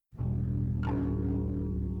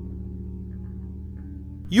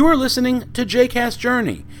You are listening to JCast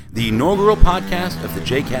Journey, the inaugural podcast of the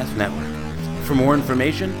JCast Network. For more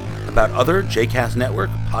information about other JCast Network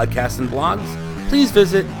podcasts and blogs, please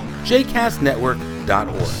visit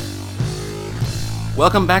jcastnetwork.org.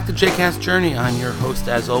 Welcome back to JCast Journey. I'm your host,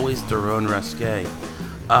 as always, Daron Rasquet.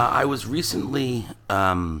 I was recently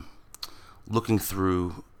looking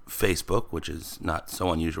through Facebook, which is not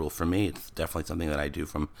so unusual for me. It's definitely something that I do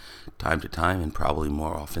from time to time, and probably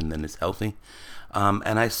more often than is healthy.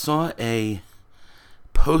 And I saw a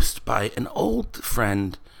post by an old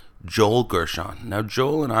friend, Joel Gershon. Now,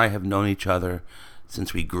 Joel and I have known each other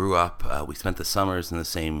since we grew up. We spent the summers in the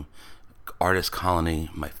same artist colony.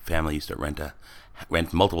 My family used to rent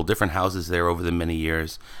multiple different houses there over the many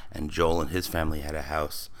years, and Joel and his family had a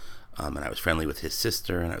house. And I was friendly with his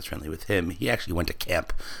sister, and I was friendly with him. He actually went to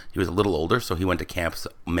camp. He was a little older, so he went to camp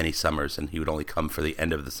many summers, and he would only come for the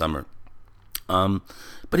end of the summer.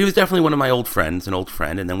 But he was definitely one of my old friends, an old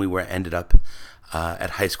friend, and then we ended up in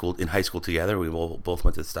high school together. We both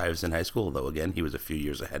went to Stuyvesant High School, although, again, he was a few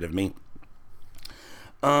years ahead of me.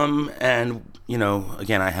 And,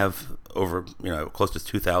 again, I have over, close to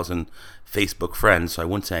 2,000 Facebook friends, so I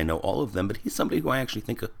wouldn't say I know all of them, but he's somebody who I actually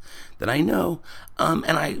think that I know. And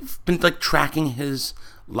I've been, tracking his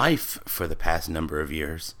life for the past number of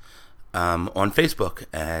years on Facebook,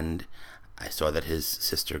 and I saw that his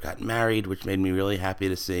sister got married, which made me really happy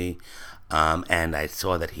to see. And I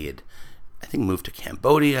saw that he had, I think, moved to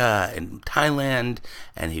Cambodia and Thailand,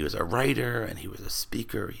 and he was a writer, and he was a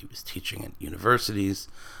speaker. He was teaching at universities,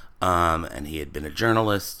 and he had been a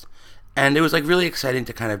journalist. And it was, really exciting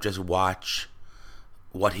to kind of just watch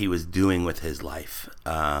what he was doing with his life.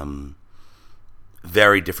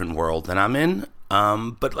 Very different world than I'm in.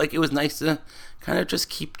 But, it was nice to kind of just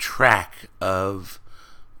keep track of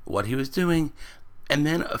what he was doing. And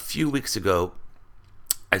then a few weeks ago,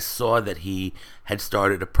 I saw that he had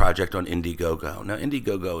started a project on Indiegogo. Now,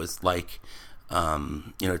 Indiegogo is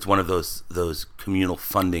it's one of those communal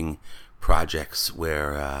funding projects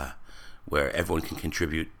where everyone can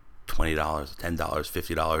contribute $20, $10,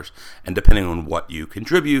 $50, and depending on what you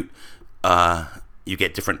contribute, you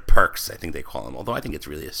get different perks, I think they call them, although I think it's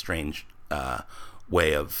really a strange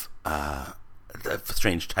way of a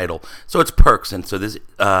strange title. So it's perks, and so this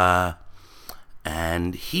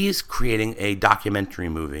and he's creating a documentary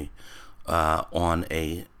movie on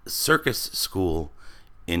a circus school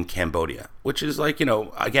in Cambodia, which is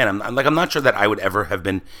again, I'm not sure that I would ever have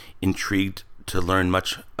been intrigued to learn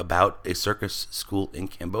much about a circus school in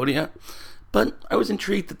Cambodia, but I was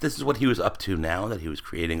intrigued that this is what he was up to now, that he was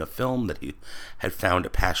creating a film, that he had found a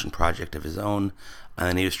passion project of his own,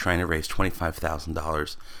 and he was trying to raise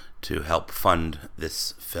 $25,000 to help fund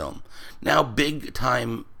this film. Now,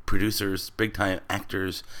 big-time producers, big-time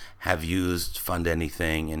actors have used Fund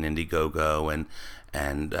Anything and Indiegogo, and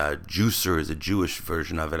Juicer is a Jewish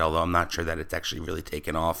version of it, although I'm not sure that it's actually really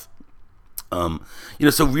taken off. So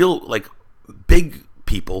real, big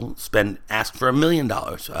people ask for $1 million.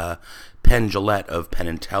 Penn Jillette of Penn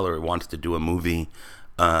and Teller wants to do a movie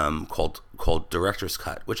called Director's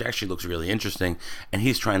Cut, which actually looks really interesting, and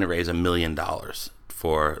he's trying to raise $1 million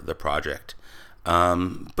for the project.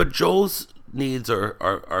 But Joel's needs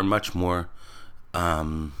are much more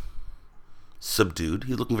subdued.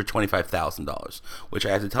 He's looking for $25,000, which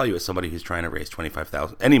I have to tell you, as somebody who's trying to raise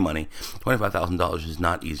 $25,000 is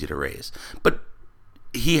not easy to raise. But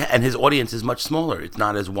he and his audience is much smaller. It's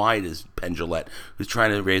not as wide as Penn Jillette, who's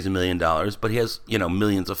trying to raise $1 million, but he has,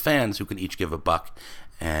 millions of fans who can each give $1,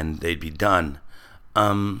 and they'd be done.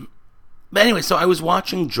 But anyway, so I was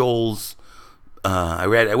watching Joel's.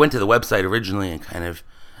 I went to the website originally and kind of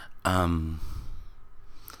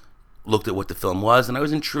looked at what the film was, and I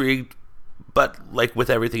was intrigued. But with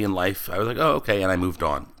everything in life, I was like, oh, okay, and I moved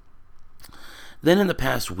on. Then in the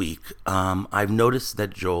past week, I've noticed that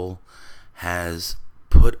Joel has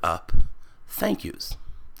put up thank yous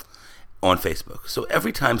on Facebook. So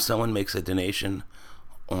every time someone makes a donation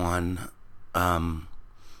on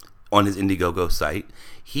his Indiegogo site,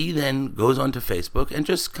 he then goes onto Facebook and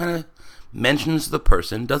just kind of mentions the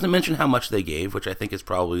person, doesn't mention how much they gave, which I think is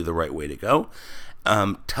probably the right way to go,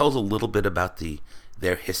 tells a little bit about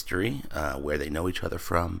their history, where they know each other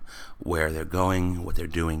from, where they're going, what they're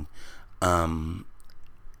doing, and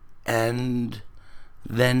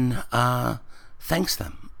then thanks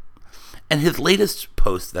them. And his latest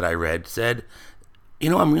post that I read said,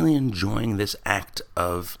 I'm really enjoying this act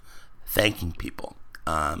of thanking people,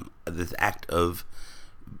 this act of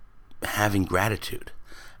having gratitude.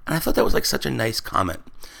 And I thought that was such a nice comment,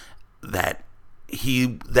 that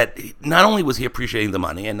not only was he appreciating the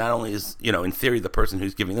money, and not only is, in theory, the person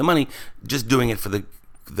who's giving the money just doing it for the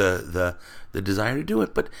the desire to do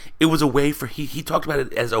it, but it was a way for he talked about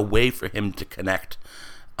it as a way for him to connect,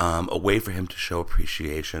 a way for him to show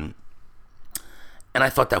appreciation, and I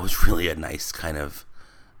thought that was really a nice kind of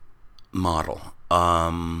model.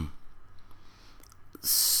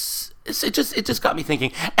 It just got me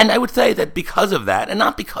thinking, and I would say that because of that, and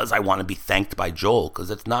not because I want to be thanked by Joel, because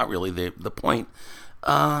that's not really the point.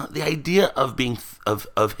 The idea of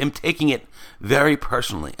of him taking it very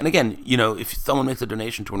personally, and again, if someone makes a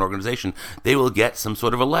donation to an organization, they will get some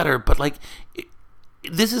sort of a letter, but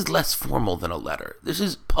this is less formal than a letter. This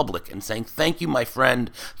is public and saying, thank you, my friend,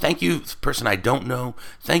 thank you, person I don't know,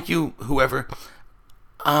 thank you, whoever.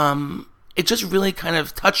 It just really kind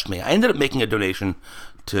of touched me. I ended up making a donation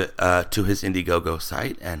to his Indiegogo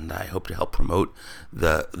site, and I hope to help promote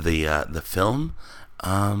the film.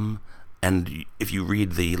 And if you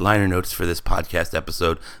read the liner notes for this podcast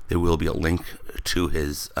episode, there will be a link to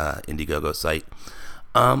his Indiegogo site.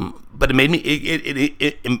 But it made me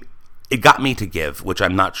it got me to give, which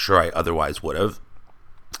I'm not sure I otherwise would have.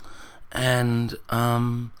 And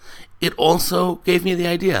it also gave me the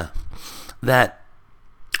idea that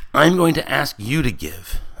I'm going to ask you to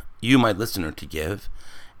give, you, my listener, to give.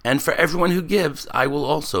 And for everyone who gives, I will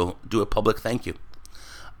also do a public thank you.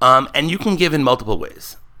 And you can give in multiple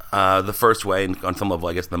ways. The first way, and on some level,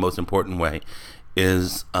 I guess the most important way,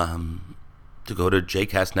 is to go to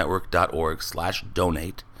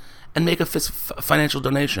jcastnetwork.org/donate and make a financial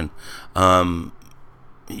donation.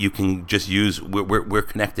 You can just use, we're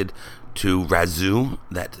connected to Razoo,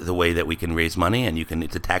 that the way that we can raise money, and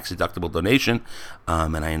it's a tax-deductible donation,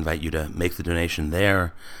 and I invite you to make the donation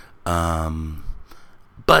there.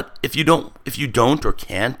 But if you don't or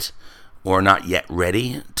can't or are not yet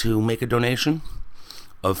ready to make a donation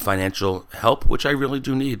of financial help, which I really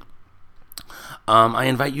do need, I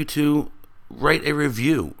invite you to write a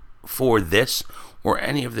review for this or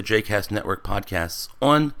any of the JCast Network podcasts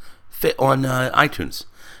on iTunes,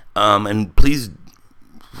 and please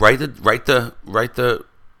write the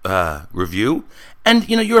review. And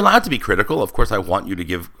you're allowed to be critical. Of course, I want you to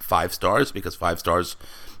give 5 stars, because 5 stars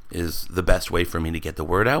is the best way for me to get the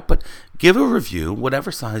word out. But give a review,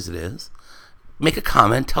 whatever size it is. Make a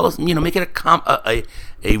comment. Tell us, make it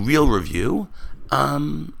a real review.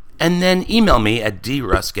 And then email me at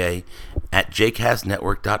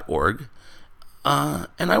druske@jcastnetwork.org.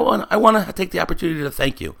 And I want to take the opportunity to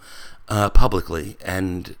thank you publicly,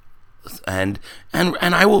 and I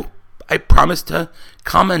promise to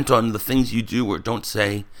comment on the things you do or don't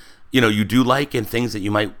say, you do like, and things that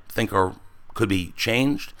you might think could be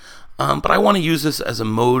changed. But I want to use this as a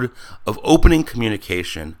mode of opening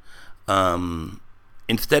communication.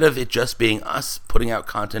 Instead of it just being us putting out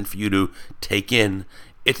content for you to take in,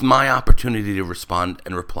 it's my opportunity to respond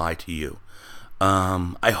and reply to you.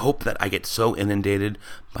 I hope that I get so inundated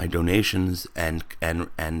by donations and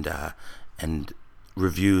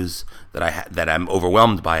reviews that I'm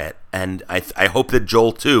overwhelmed by it, and I hope that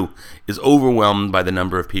Joel too is overwhelmed by the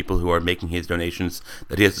number of people who are making his donations,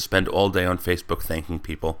 that he has to spend all day on Facebook thanking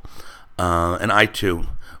people, and I too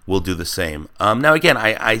will do the same. Now again,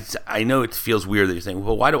 I know it feels weird that you're saying,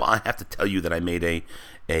 well, why do I have to tell you that I made a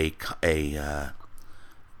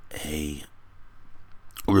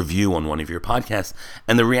review on one of your podcasts?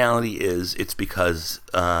 And the reality is, it's because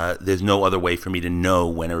there's no other way for me to know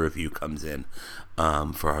when a review comes in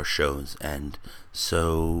for our shows, and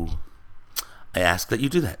so I ask that you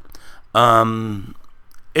do that.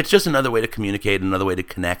 It's just another way to communicate, another way to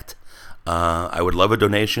connect. I would love a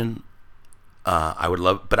donation.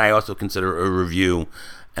 But I also consider a review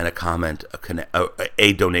and a comment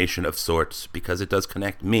a donation of sorts, because it does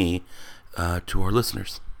connect me to our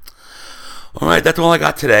listeners. All right, that's all I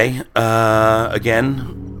got today.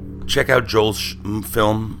 Again, check out Joel's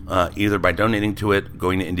film either by donating to it,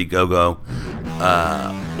 going to Indiegogo,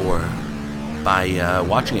 or by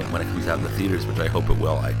watching it when it comes out in the theaters, which I hope it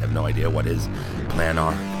will. I have no idea what his plan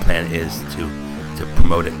is to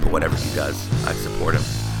promote it, but whatever he does, I support him.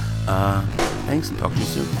 Thanks, and talk to you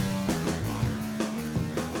soon.